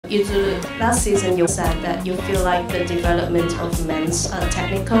Last season you said that you feel like the development of men's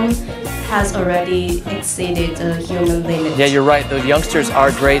technical has already exceeded the human limit. Yeah, you're right. The youngsters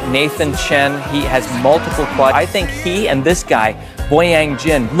are great. Nathan Chen, he has multiple quads. I think he and this guy, Boyang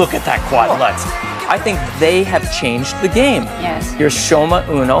Jin, look at that quad lutz. I think they have changed the game. Yes. Here's Shoma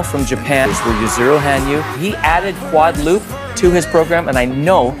Uno from Japan, where Yuzuru Hanyu. He added quad loop to his program, and I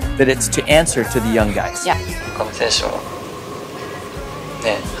know that it's to answer to the young guys. Yeah.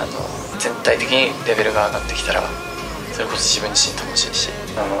 全体的にレベルが上がってきたらそれこそ自分自身楽しいし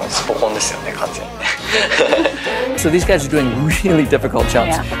スポコンですよね完全に So these guys are doing really difficult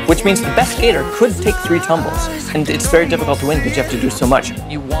jumps, which means the best skater could take 3 tumbles. And it's very difficult to win because you have to do so much.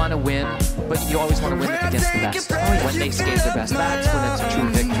 You want to win, but you always want to win against the best. When they skate their best, that's when it's a true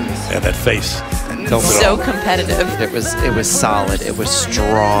victory. Yeah, that face. So competitive. It was solid, it was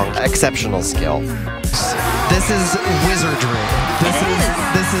strong, exceptional skill. This is wizardry.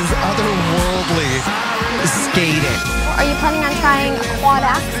 This is otherworldly skating. Are you planning on trying a quad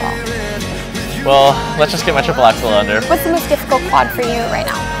axel? Well, let's just get my triple axel under. What's the most difficult quad for you right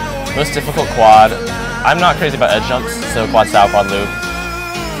now? Most difficult quad? I'm not crazy about edge jumps, so quad style, quad loop.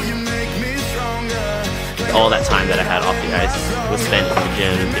 All that time that I had off the ice was spent in the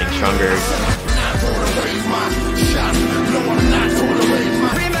gym, getting stronger.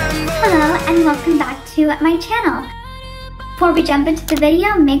 Hello and welcome back to my channel. Before we jump into the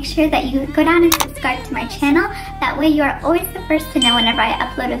video, make sure that you go down and subscribe to my channel. That way you are always the first to know whenever I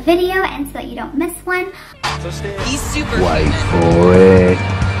upload a video and so that you don't miss one. He's super Wait for it.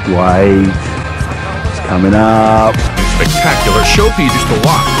 Wait. It's coming up. Spectacular showpieces to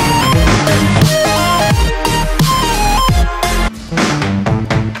watch.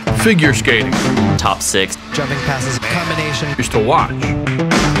 Figure skating. Top 6. Jumping passes, combination. Is to watch.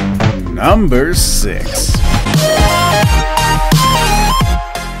 Number 6.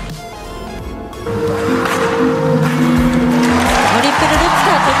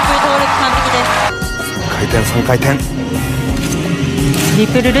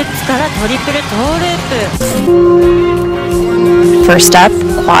 First up,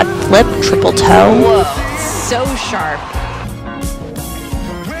 quad flip, triple toe. Whoa, so sharp.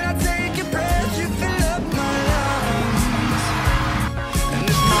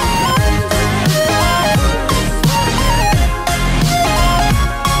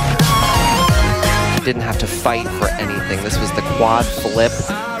 Didn't have to fight for anything. This was the quad flip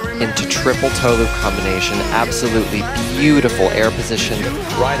into triple toe loop combination. Absolutely beautiful air position.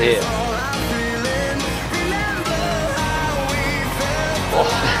 Right here. Oh,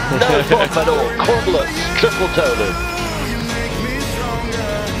 no problem at all. Quadlets, triple toe loop.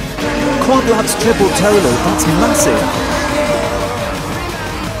 Quadlets, triple toe loop. That's massive.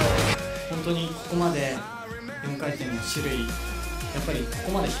 本当にここまで4回転の種類、やっぱりこ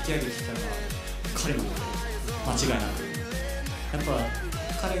こまで引き上げてきたのは彼なので間違いなく。やっぱ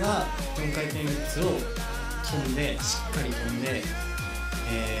彼が4回転ルッツを飛んでしっかり飛んで、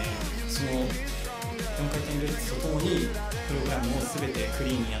その4回転ルッツとともにプログラムを全てク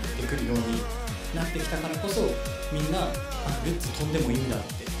リーンにやってくるようになってきたからこそみんなルッツ飛んでもいいんだっ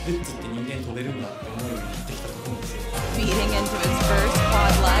てルッツって人間飛べるんだって思うようになってきたと思うんですよ。Feeding into his first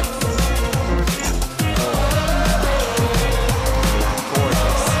quad lutz.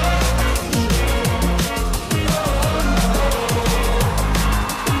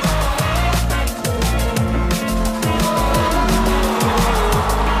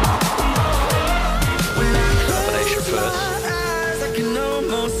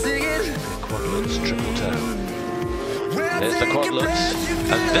 There's the quadlets,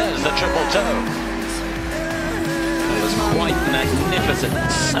 and there's the triple toe. It was quite magnificent.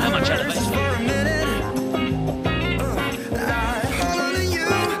 So much elevation.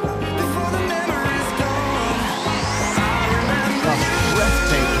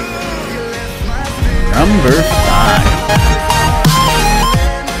 Number 5.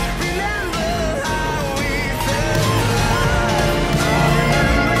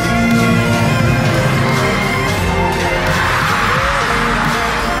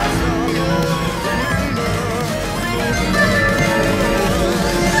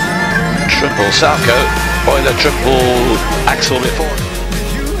 Triple Salco, or the triple axel before.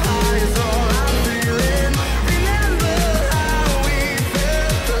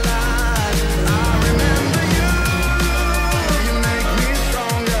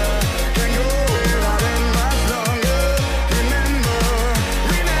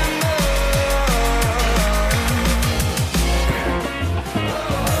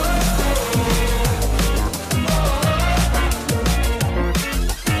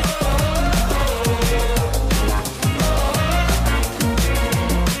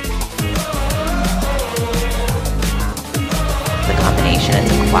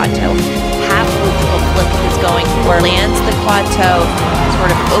 quad toe. Half loop triple flip is going for lands the quad toe,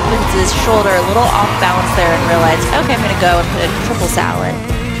 sort of opens his shoulder a little off balance there and realizes, okay, I'm going to go and put a triple salad.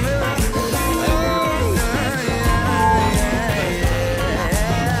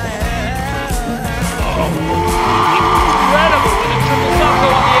 Incredible with a triple salto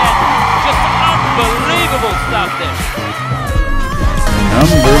on the end. Just unbelievable stuff there.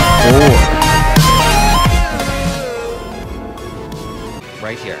 Number 4.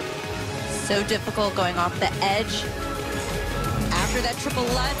 Right here. So difficult going off the edge. After that triple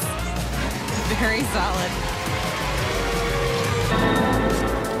lutz, very solid.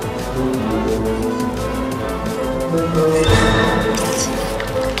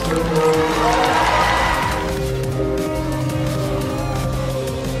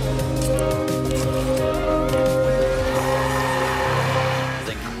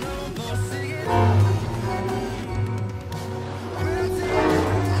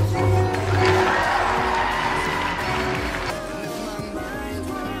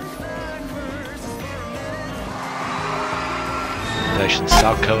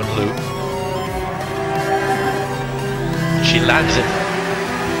 Salco and loop. She lands it.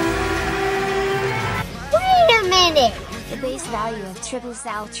 Wait a minute! The base value of triple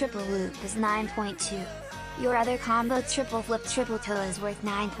sal triple loop is 9.2. Your other combo triple flip triple toe is worth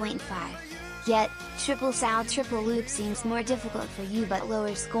 9.5. Yet, triple sal triple loop seems more difficult for you but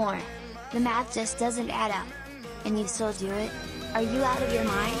lower score. The math just doesn't add up. And you still do it? Are you out of your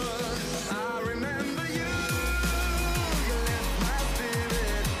mind?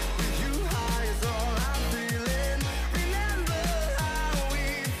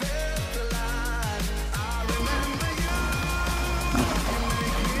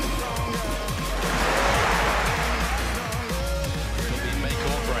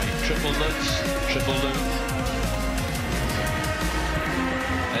 Triple lutz, triple loop,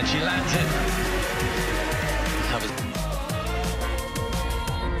 and she lands it.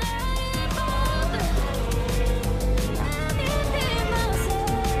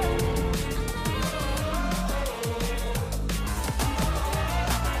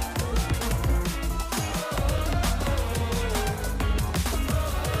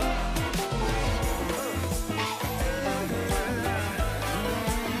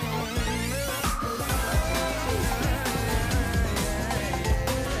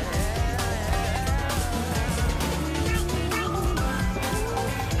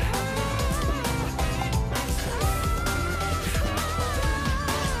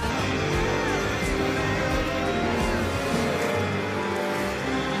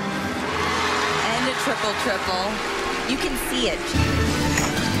 Triple. You can see it.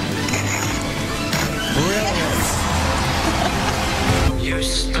 Brilliant. You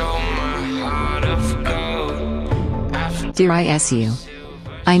stole my heart of gold. Dear ISU,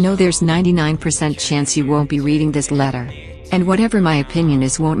 I know there's 99% chance you won't be reading this letter. And whatever my opinion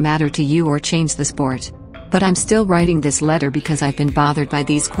is won't matter to you or change the sport. But I'm still writing this letter because I've been bothered by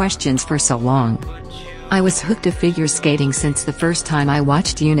these questions for so long. I was hooked to figure skating since the first time I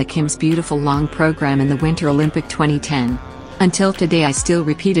watched Yuna Kim's beautiful long program in the Winter Olympic 2010. Until today I still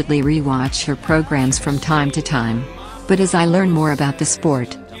repeatedly rewatch her programs from time to time. But as I learn more about the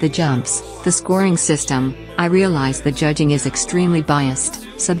sport, the jumps, the scoring system, I realize the judging is extremely biased,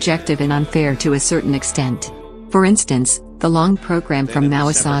 subjective and unfair to a certain extent. For instance, the long program from Mao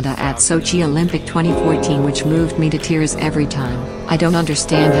Asada at Sochi Olympic 2014 which moved me to tears every time. I don't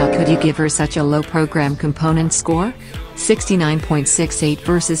understand how could you give her such a low program component score? 69.68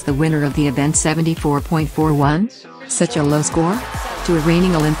 versus the winner of the event 74.41? Such a low score? To a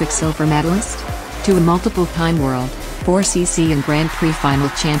reigning Olympic silver medalist? To a multiple-time world, 4cc and Grand Prix final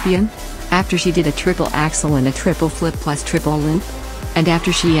champion? After she did a triple axel and a triple flip plus triple loop? And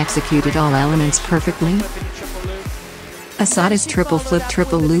after she executed all elements perfectly? Asada's triple flip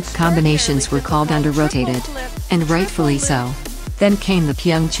triple loop combinations were called under-rotated. And rightfully so. Then came the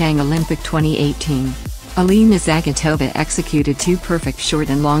Pyeongchang Olympic 2018. Alina Zagitova executed two perfect short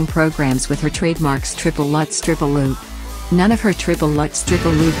and long programs with her trademarks triple lutz triple loop. None of her triple lutz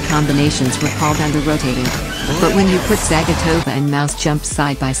triple loop combinations were called under-rotated. But when you put Zagitova and Mao's jumps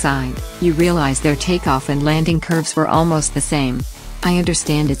side by side, you realize their takeoff and landing curves were almost the same. I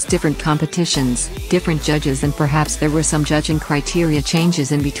understand it's different competitions, different judges and perhaps there were some judging criteria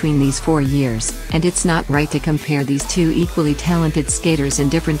changes in between these 4 years, and it's not right to compare these two equally talented skaters in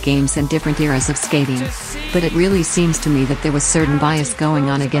different games and different eras of skating. But it really seems to me that there was certain bias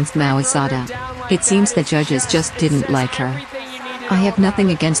going on against Mao Asada. It seems the judges just didn't like her. I have nothing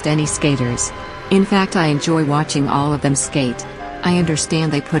against any skaters. In fact, I enjoy watching all of them skate. I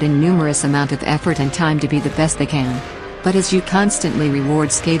understand they put in numerous amount of effort and time to be the best they can. But as you constantly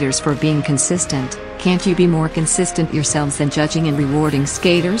reward skaters for being consistent, can't you be more consistent yourselves than judging and rewarding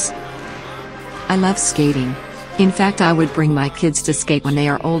skaters? I love skating. In fact, I would bring my kids to skate when they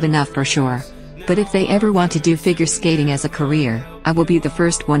are old enough for sure. But if they ever want to do figure skating as a career, I will be the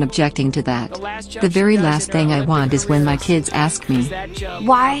first one objecting to that. The very last thing I want is when my kids ask me,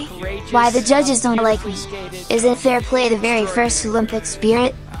 Why the judges don't like me? Isn't fair play the very first Olympic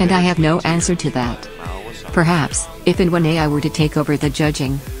spirit? And I have no answer to that. Perhaps, if and when I were to take over the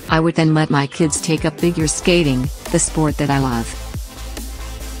judging, I would then let my kids take up figure skating, the sport that I love.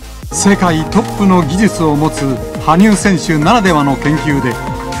 世界トップの技術を持つ羽生選手ならではの研究で、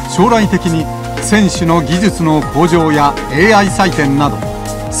将来的に選手の技術の向上や AI 採点など、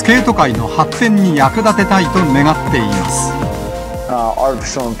スケート界の発展に役立てたいと願っています。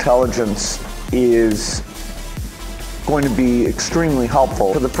Artificial intelligence is going to be extremely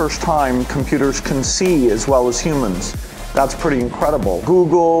helpful. For the first time, computers can see as well as humans. That's pretty incredible.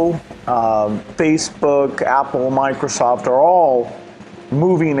 Google, Facebook, Apple, Microsoft are all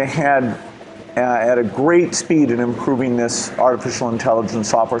moving ahead at a great speed in improving this artificial intelligence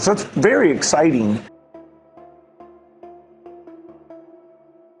software. So it's very exciting.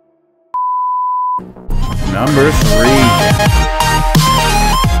 Number 3.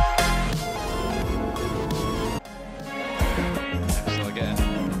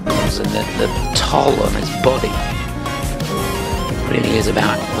 And the toll on his body really is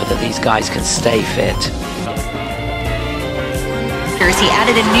about whether these guys can stay fit. He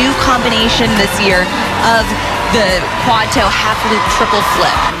added a new combination this year of the quad toe half loop triple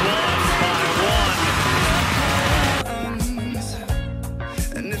flip.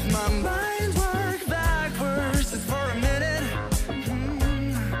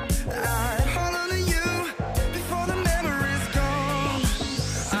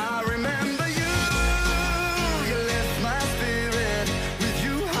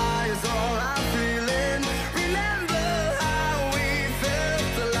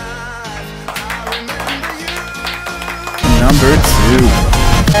 Number 2.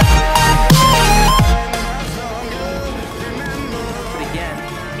 Again,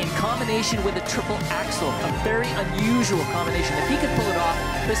 in combination with a triple axel, a very unusual combination. If he could pull it off,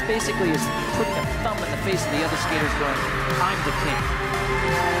 this basically is putting a thumb in the face of the other skaters going, I'm the king.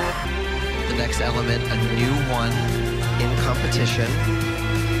 The next element, a new one in competition,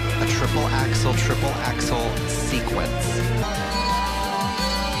 a triple axel sequence.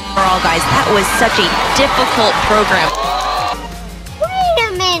 Overall, guys, that was such a difficult program. Wait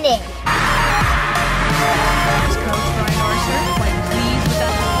a minute! Coach Brian Orser, quite pleased with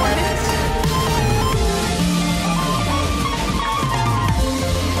that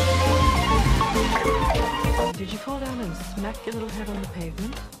performance. Did you fall down and smack your little head on the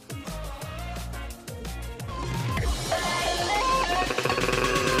pavement?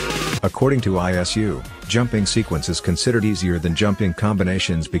 According to ISU, jumping sequence is considered easier than jumping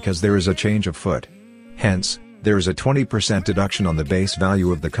combinations because there is a change of foot. Hence, there is a 20% deduction on the base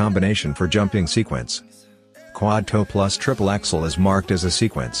value of the combination for jumping sequence. Quad toe plus triple axel is marked as a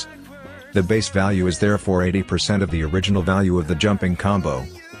sequence. The base value is therefore 80% of the original value of the jumping combo.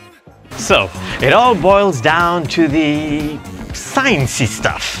 So, it all boils down to the sciencey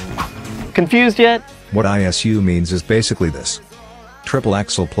stuff. Confused yet? What ISU means is basically this. Triple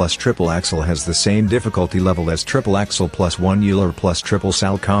axel plus triple axel has the same difficulty level as triple axel plus one Euler plus triple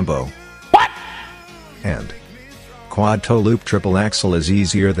sal combo. What? And quad toe loop triple axel is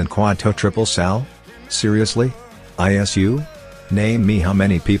easier than quad toe triple sal? Seriously? ISU? Name me how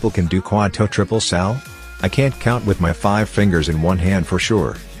many people can do quad toe triple sal? I can't count with my 5 fingers in one hand for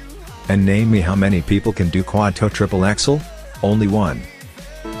sure. And name me how many people can do quad toe triple axel? Only one.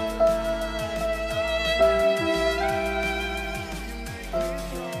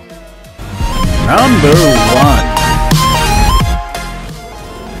 Number 1.